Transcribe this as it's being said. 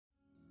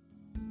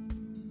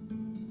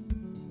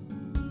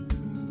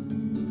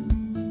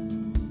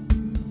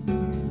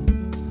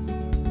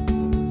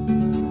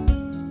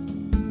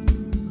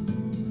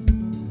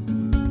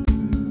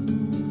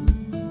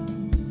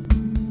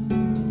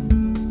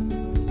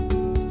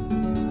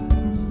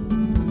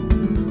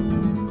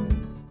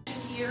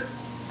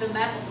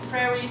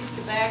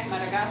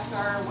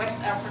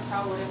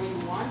color, whatever you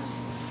want.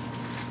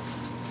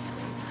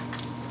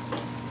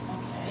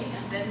 Okay,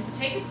 and then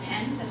take a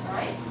pen that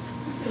writes.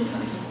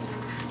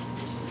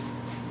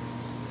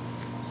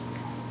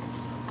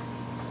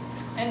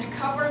 And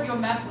cover your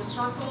map with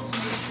circles,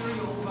 make sure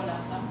you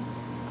overlap them.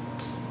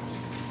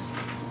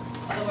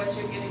 Otherwise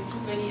you're getting too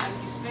many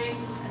empty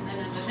spaces, and then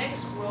in the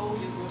next row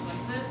you go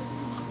like this.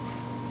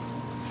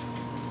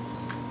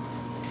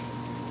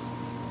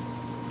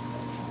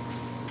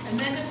 And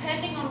then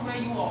depending on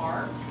where you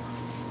are,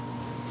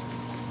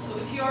 so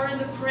if you are in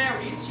the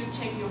prairies, you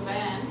take your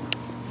van.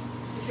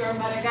 If you're in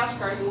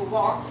Madagascar, you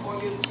walk or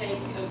you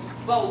take a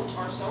boat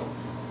or so.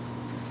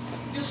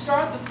 You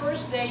start the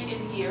first day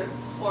in here,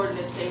 or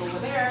let's say over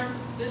there.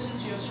 This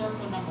is your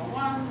circle number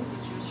 1, this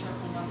is your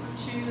circle number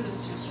 2, this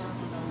is your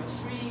circle number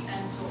 3,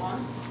 and so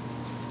on.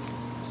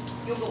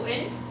 You go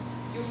in,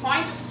 you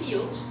find a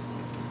field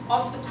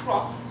of the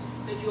crop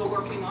that you are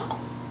working on.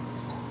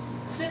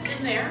 Sit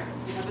in there,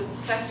 you have a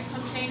plastic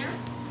container,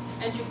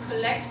 and you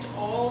collect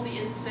all the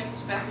insect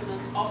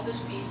specimens of the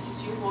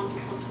species you want to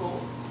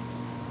control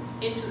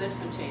into that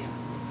container.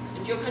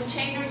 And your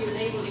container you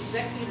label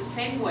exactly the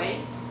same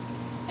way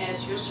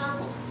as your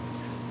circle.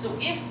 So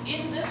if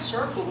in this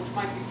circle, which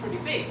might be pretty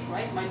big,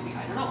 right, might be,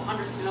 I don't know,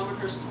 100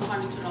 kilometers,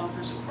 200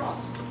 kilometers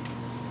across,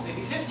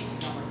 maybe 50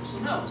 kilometers, who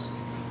knows?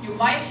 You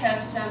might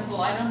have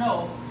sample, I don't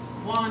know,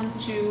 1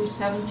 to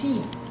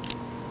 17.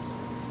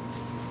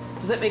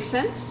 Does that make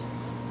sense?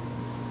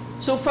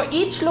 So for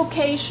each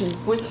location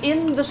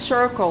within the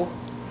circle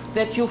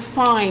that you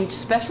find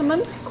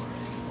specimens,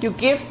 you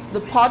give the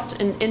pot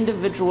an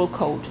individual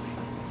code.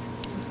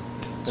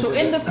 So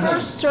in the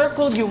first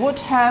circle you would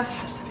have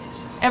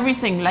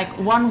everything like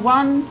 1,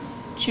 1,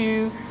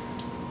 2,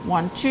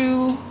 1,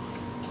 2,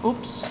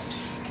 oops,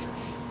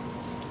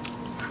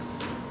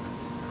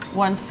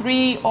 1,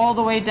 3, all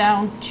the way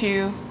down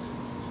to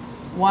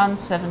 1,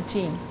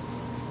 17.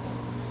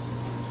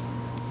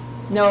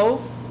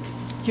 No,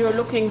 you're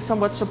looking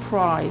somewhat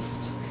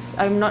surprised.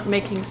 I'm not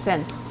making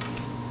sense.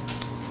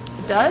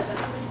 It does?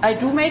 I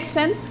do make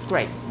sense?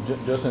 Great.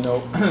 Just to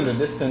know, the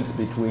distance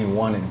between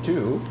 1 and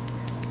 2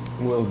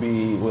 will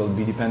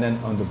be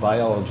dependent on the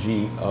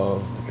biology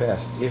of the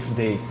pest. If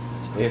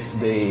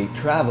they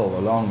travel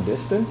a long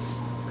distance,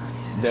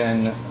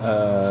 then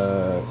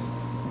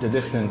the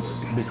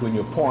distance between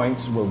your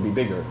points will be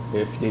bigger.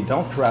 If they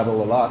don't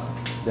travel a lot,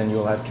 then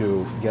you'll have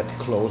to get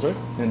closer.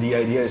 And the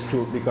idea is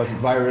to, because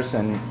virus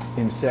and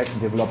insect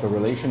develop a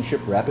relationship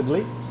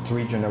rapidly,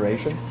 3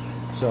 generations.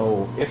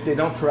 So if they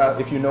don't travel,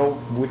 if you know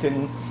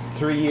within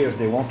 3 years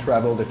they won't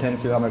travel the 10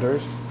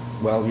 kilometers,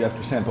 well, you have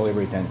to sample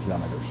every 10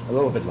 kilometers, a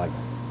little bit like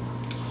that.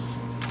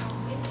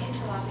 In the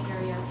interlopping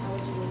areas, how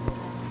would you label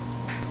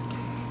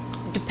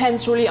them?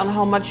 Depends really on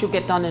how much you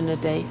get done in a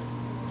day.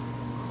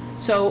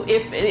 So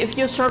if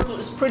your circle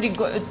is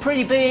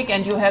pretty big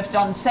and you have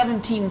done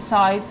 17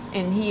 sites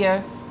in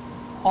here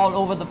all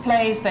over the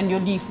place, then you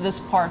leave this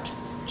part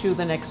to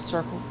the next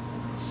circle.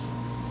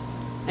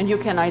 And you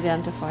can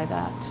identify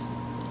that.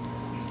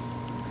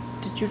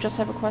 Did you just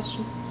have a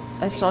question?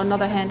 I saw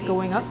another hand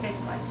going up.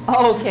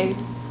 Oh, okay,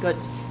 good.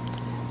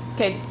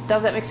 Okay,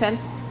 does that make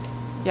sense?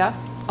 Yeah?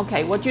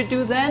 Okay, what you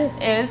do then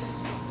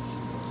is,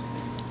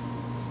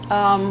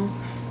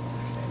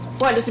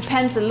 well, it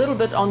depends a little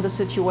bit on the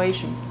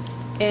situation.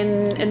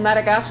 In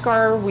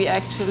Madagascar, we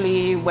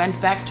actually went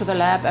back to the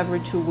lab every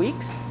 2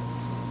 weeks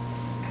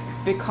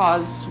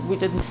because we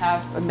didn't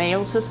have a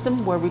mail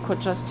system where we could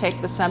just take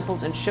the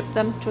samples and ship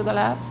them to the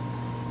lab.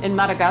 In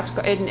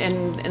Madagascar,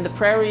 in the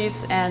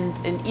prairies and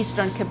in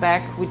eastern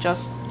Quebec, we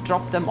just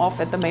dropped them off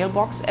at the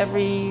mailbox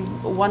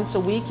once a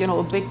week, you know,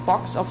 a big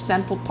box of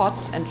sample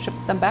pots, and ship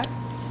them back.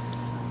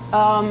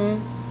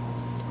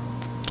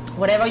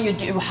 Whatever you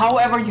do,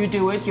 however you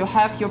do it, you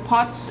have your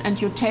pots and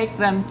you take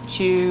them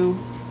to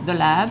the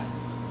lab.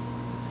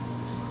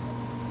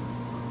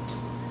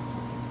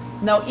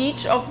 Now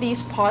each of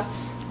these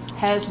pots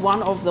has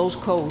one of those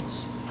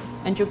codes,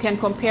 and you can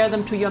compare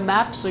them to your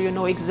map so you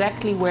know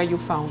exactly where you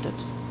found it.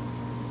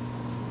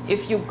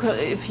 If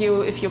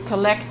you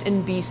collect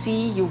in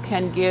BC, you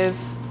can give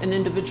an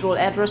individual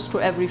address to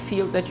every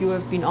field that you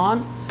have been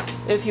on.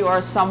 If you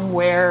are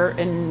somewhere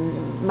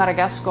in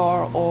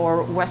Madagascar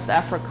or West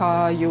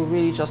Africa, you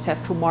really just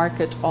have to mark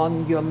it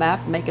on your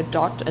map, make a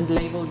dot and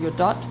label your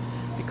dot,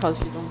 because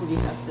you don't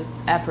really have the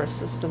address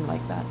system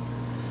like that.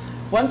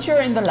 Once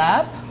you're in the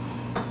lab,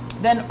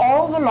 then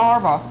all the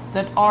larvae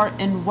that are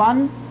in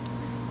one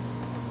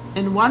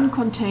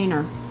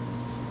container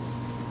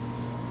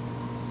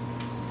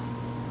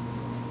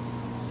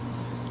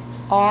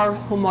are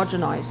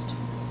homogenized.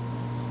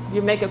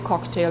 You make a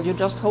cocktail. You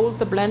just hold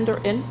the blender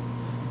in,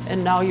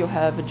 and now you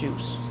have a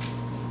juice.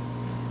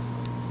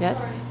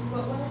 Yes? Sorry,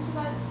 what went into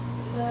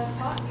the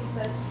pot? You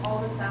said all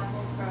the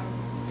samples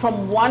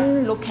from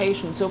one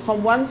location, so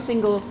from one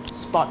single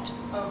spot.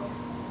 Oh.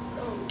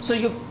 So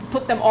you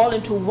put them all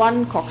into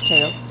one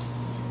cocktail.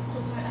 So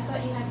sorry, I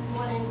thought you had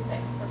one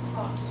insect per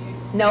pot. So you're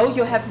just No,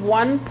 you have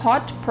one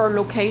pot per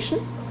location.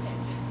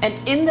 Okay.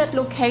 And in that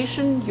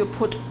location, you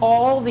put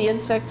all the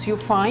insects you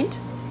find,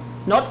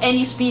 Not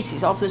any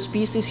species. Of the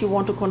species you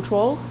want to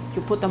control,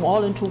 you put them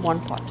all into one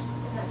pot.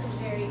 That could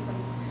vary from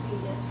 3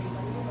 to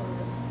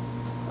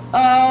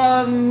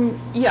 300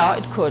 or? Yeah,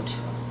 it could.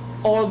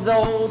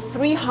 Although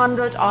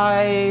 300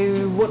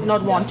 I would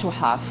not want to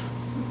have.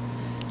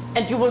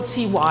 And you will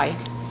see why.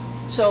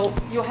 So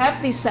you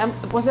have these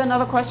was there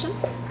another question?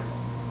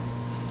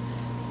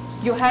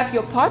 You have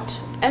your pot,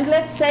 and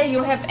let's say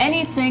you have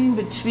anything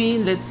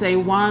between, let's say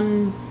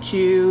 1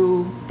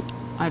 to,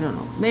 I don't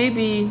know,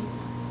 maybe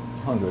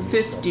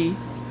 50.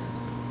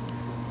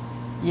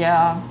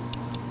 Yeah,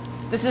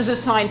 this is a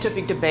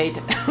scientific debate.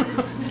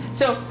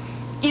 So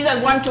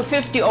either 1 to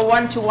 50 or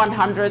 1 to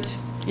 100,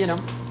 you know.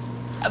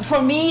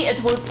 For me,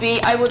 it would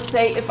be, I would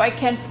say, if I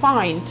can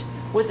find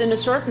within a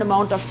certain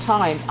amount of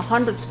time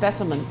 100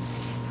 specimens,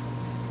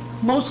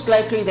 most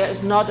likely there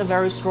is not a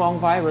very strong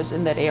virus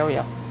in that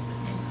area.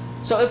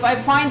 So if I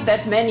find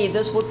that many,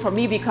 this would for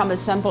me become a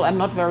sample I'm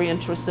not very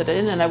interested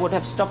in, and I would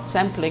have stopped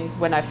sampling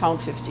when I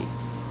found 50.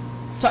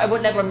 So I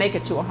would never make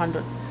it to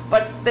 100.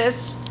 But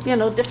there's, you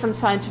know, different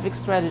scientific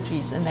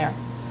strategies in there.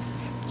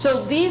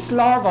 So these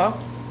larvae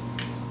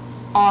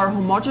are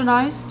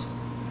homogenized,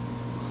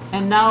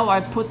 and now I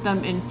put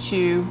them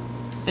into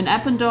an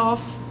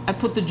Eppendorf. I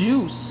put the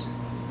juice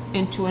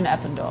into an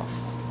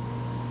Eppendorf.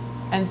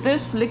 And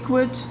this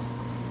liquid,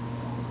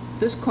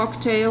 this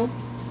cocktail,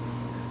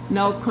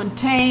 now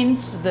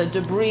contains the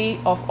debris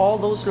of all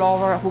those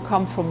larvae who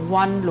come from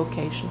one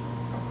location.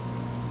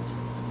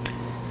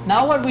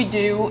 Now what we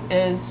do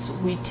is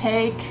we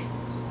take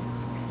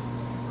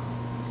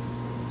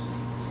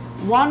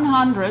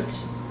 100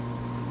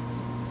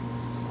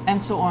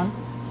 and so on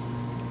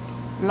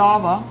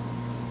larvae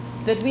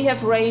that we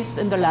have raised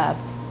in the lab.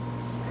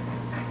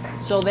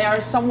 So there are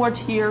somewhat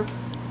here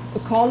a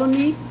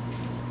colony,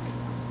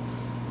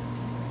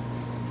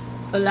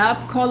 a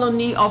lab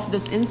colony of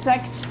this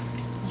insect.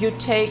 You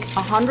take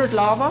 100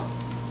 larvae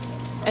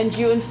and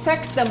you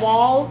infect them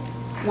all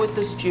with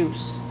this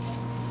juice.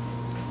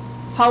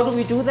 How do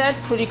we do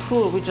that? Pretty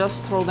cruel. We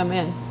just throw them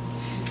in.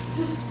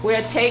 We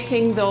are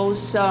taking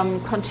those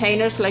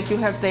containers like you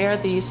have there,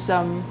 these,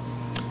 what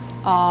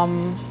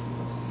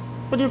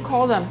do you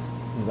call them?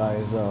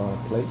 Guys,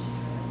 plates?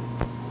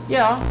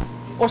 Yeah,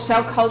 or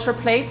cell culture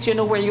plates, you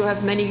know, where you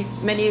have many,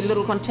 many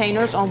little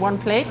containers on one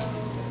plate.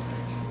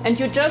 And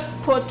you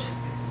just put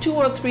 2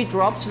 or 3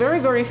 drops, very,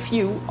 very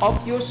few,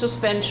 of your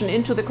suspension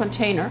into the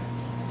container.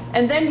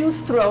 And then you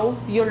throw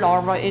your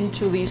larvae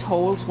into these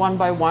holes one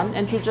by one,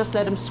 and you just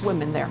let them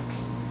swim in there.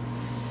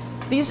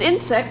 These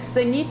insects,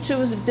 they need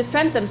to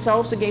defend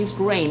themselves against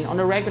rain on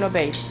a regular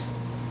basis.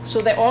 So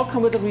they all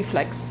come with a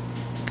reflex.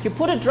 You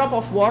put a drop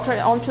of water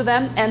onto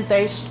them, and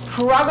they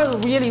struggle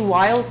really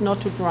wild not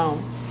to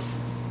drown.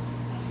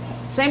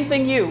 Same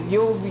thing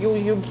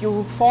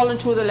you fall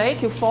into the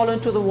lake, you fall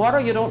into the water,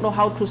 you don't know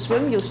how to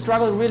swim, you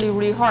struggle really,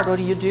 really hard. What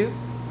do?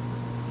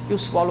 You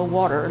swallow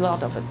water, a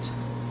lot of it.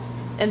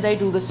 And they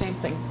do the same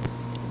thing.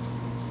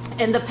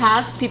 In the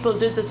past, people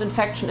did this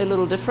infection a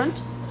little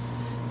different.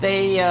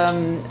 They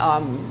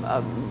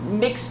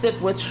mixed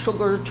it with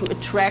sugar to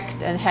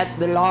attract and had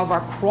the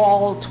larva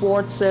crawl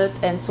towards it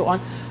and so on.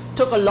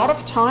 Took a lot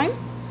of time.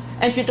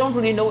 And you don't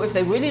really know if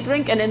they really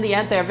drink, and in the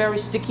end they're very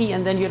sticky,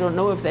 and then you don't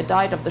know if they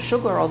died of the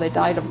sugar or they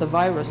died of the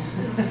virus.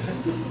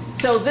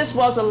 So this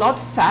was a lot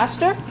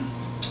faster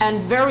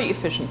and very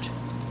efficient.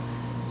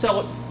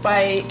 So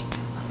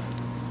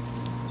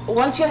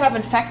once you have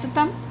infected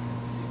them,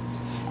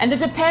 and it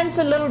depends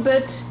a little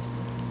bit,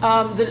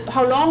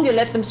 how long you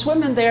let them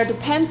swim in there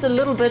depends a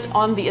little bit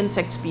on the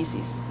insect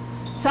species.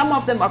 Some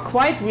of them are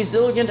quite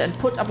resilient and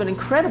put up an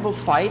incredible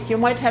fight. You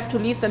might have to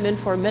leave them in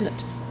for a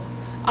minute.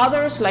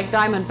 Others, like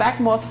diamond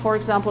backmoth, for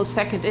example,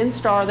 second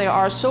instar, they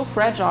are so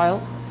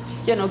fragile.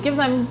 You know, give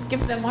them,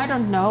 I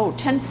don't know,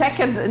 10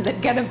 seconds and then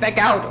get them back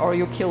out, or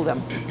you kill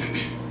them.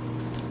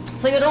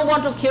 So you don't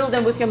want to kill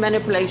them with your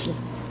manipulation.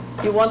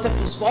 You want them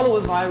to swallow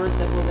a virus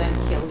that will then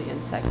kill the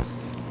insect.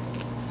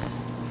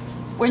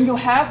 When you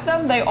have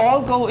them, they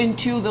all go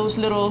into those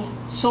little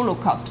solo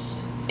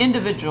cups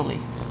individually.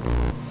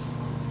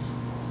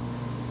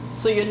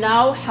 So you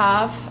now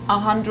have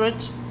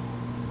 100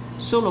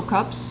 solo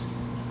cups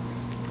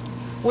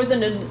with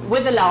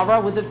a larva,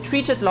 with a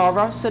treated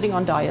larva sitting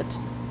on diet.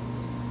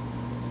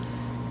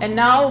 And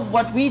now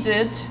what we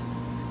did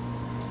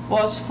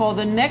was, for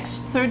the next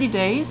 30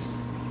 days,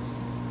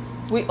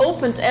 we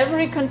opened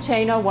every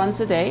container once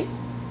a day.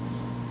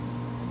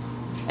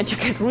 And you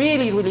get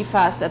really, really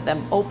fast at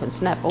them. Open,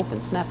 snap,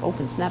 open, snap,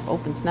 open, snap,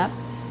 open, snap.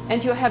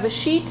 And you have a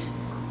sheet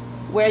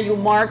where you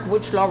mark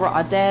which larvae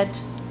are dead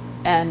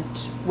and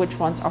which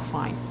ones are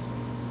fine.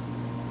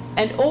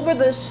 And over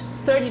this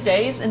 30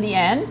 days, in the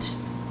end,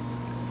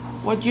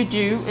 what you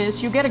do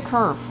is you get a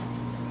curve,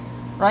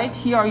 right?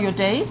 Here are your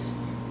days.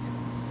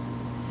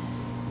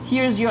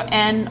 Here's your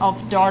N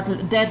of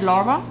dead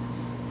larvae.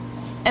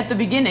 At the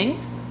beginning,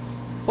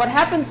 what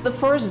happens the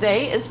first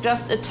day is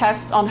just a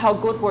test on how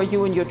good were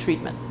you in your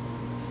treatment.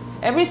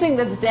 Everything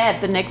that's dead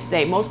the next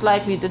day most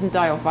likely didn't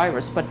die of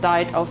virus, but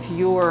died of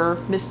your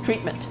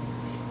mistreatment.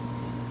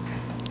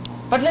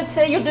 But let's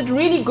say you did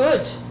really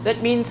good.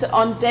 That means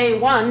on day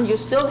 1, you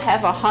still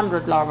have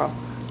 100 larvae.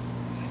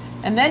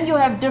 And then you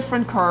have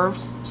different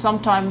curves.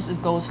 Sometimes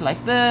it goes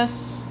like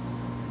this.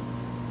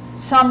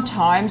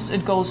 Sometimes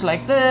it goes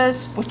like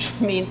this, which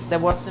means there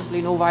was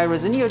simply no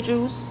virus in your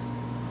juice.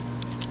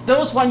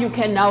 Those one you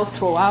can now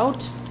throw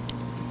out.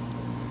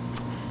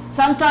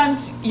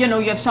 Sometimes, you know,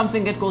 you have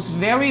something that goes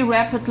very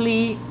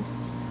rapidly.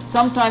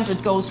 Sometimes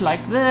it goes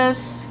like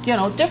this, you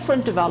know,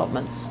 different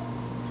developments.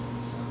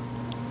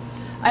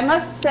 I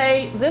must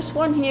say, this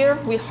one here,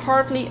 we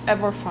hardly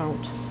ever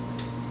found.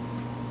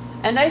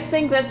 And I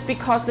think that's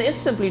because there is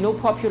simply no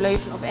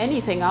population of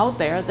anything out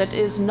there that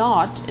is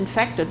not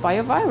infected by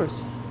a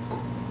virus.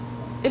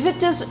 If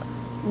it is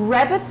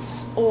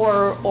rabbits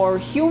or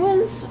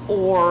humans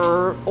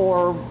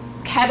or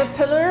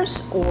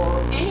caterpillars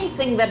or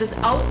anything that is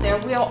out there,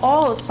 we are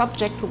all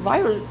subject to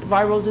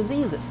viral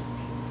diseases.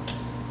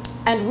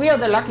 And we are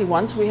the lucky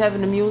ones. We have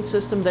an immune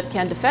system that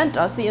can defend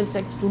us. The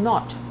insects do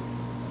not.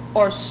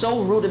 Or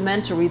so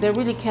rudimentary, they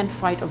really can't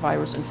fight a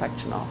virus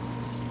infection off.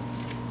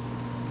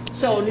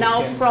 So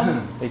now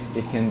from...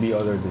 It can be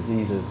other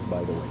diseases,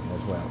 by the way,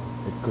 as well.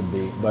 It could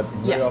be, but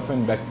very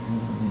often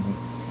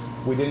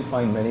we didn't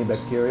find many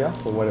bacteria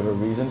for whatever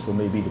reason, so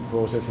maybe the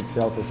process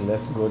itself is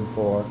less good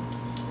for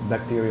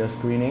bacteria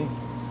screening.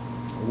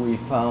 We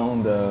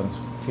found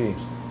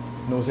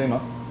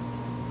nosema.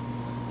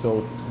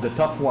 So the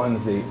tough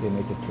ones, they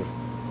make it through.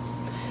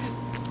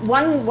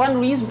 One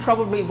reason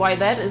probably why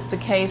that is the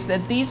case,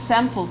 that these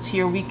samples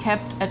here we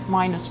kept at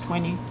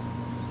 -20.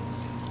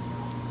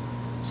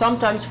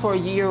 Sometimes for a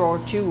year or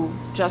two,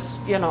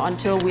 just, you know,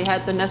 until we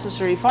had the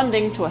necessary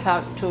funding to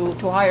have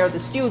to hire the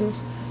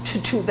students to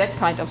do that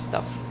kind of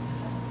stuff.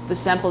 The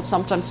samples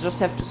sometimes just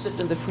have to sit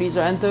in the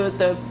freezer, and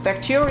the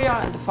bacteria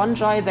and the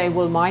fungi, they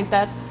will mind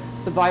that.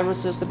 The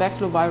viruses, the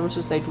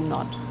baculoviruses, they do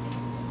not.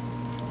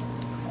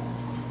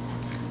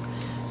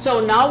 So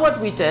now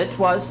what we did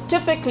was,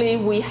 typically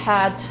we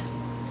had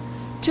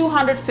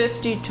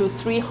 250 to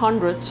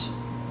 300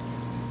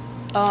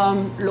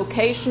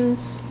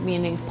 locations,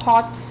 meaning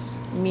pots,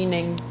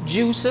 meaning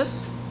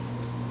juices,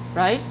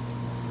 right?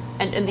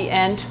 And in the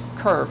end,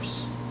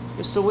 curves.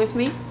 You're still with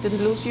me?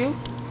 Didn't lose you?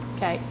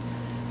 Okay.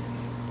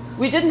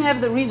 We didn't have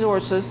the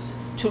resources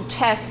to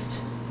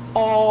test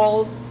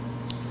all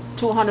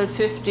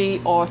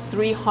 250 or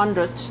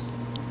 300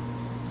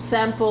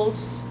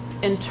 samples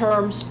in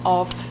terms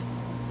of,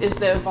 is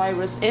there a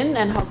virus in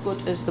and how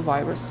good is the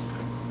virus?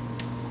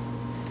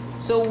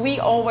 So we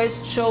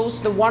always chose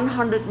the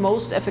 100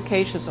 most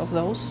efficacious of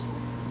those.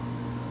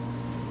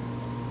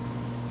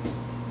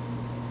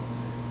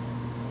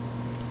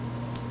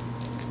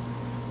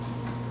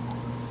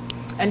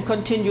 And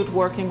continued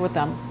working with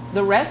them.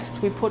 The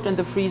rest we put in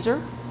the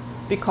freezer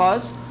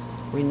because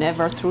we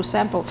never threw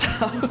samples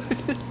out.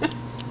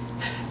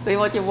 So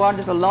what you want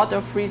is a lot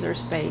of freezer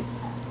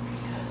space.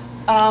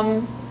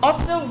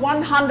 Of the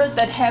 100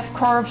 that have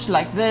curves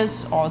like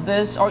this,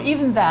 or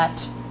even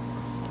that,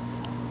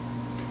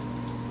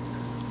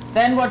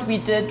 then what we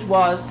did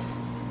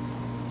was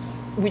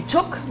we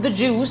took the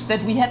juice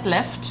that we had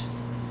left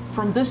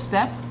from this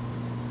step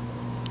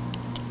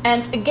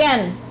and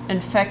again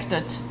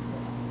infected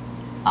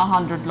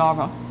 100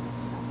 larvae.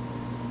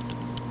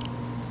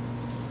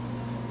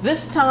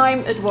 This time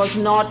it was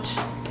not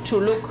to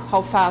look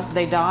how fast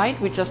they died.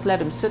 We just let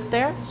them sit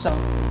there, so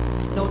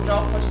no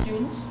job for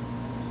students.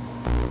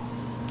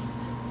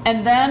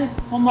 And then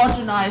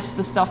homogenize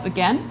the stuff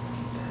again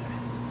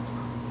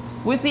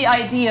with the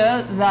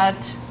idea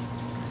that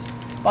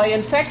by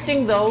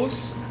infecting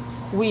those,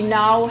 we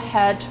now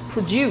had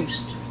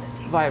produced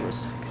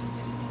virus.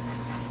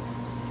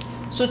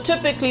 So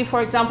typically,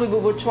 for example, we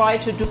would try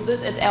to do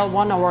this at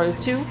L1 or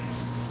L2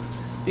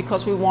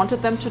 because we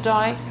wanted them to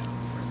die.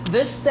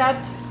 This step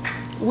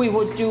we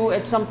would do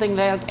at something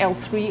like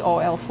L3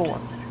 or L4.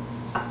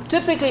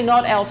 Typically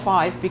not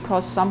L5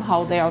 because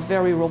somehow they are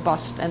very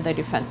robust and they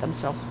defend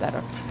themselves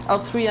better.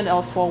 L3 and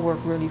L4 work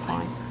really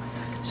fine.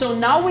 So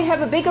now we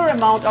have a bigger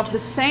amount of the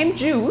same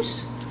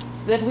juice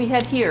that we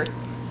had here.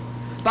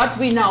 But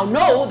we now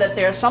know that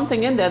there's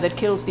something in there that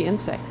kills the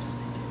insects.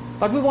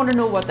 But we want to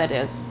know what that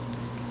is.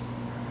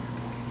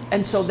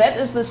 And so that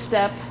is the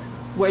step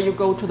where you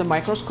go to the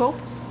microscope.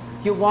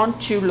 You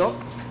want to look,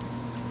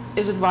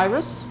 is it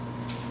virus?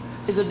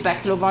 Is it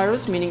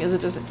baculovirus, meaning is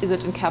it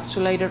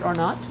encapsulated or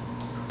not?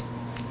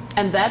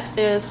 And that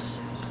is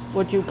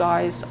what you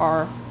guys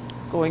are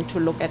going to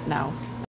look at now.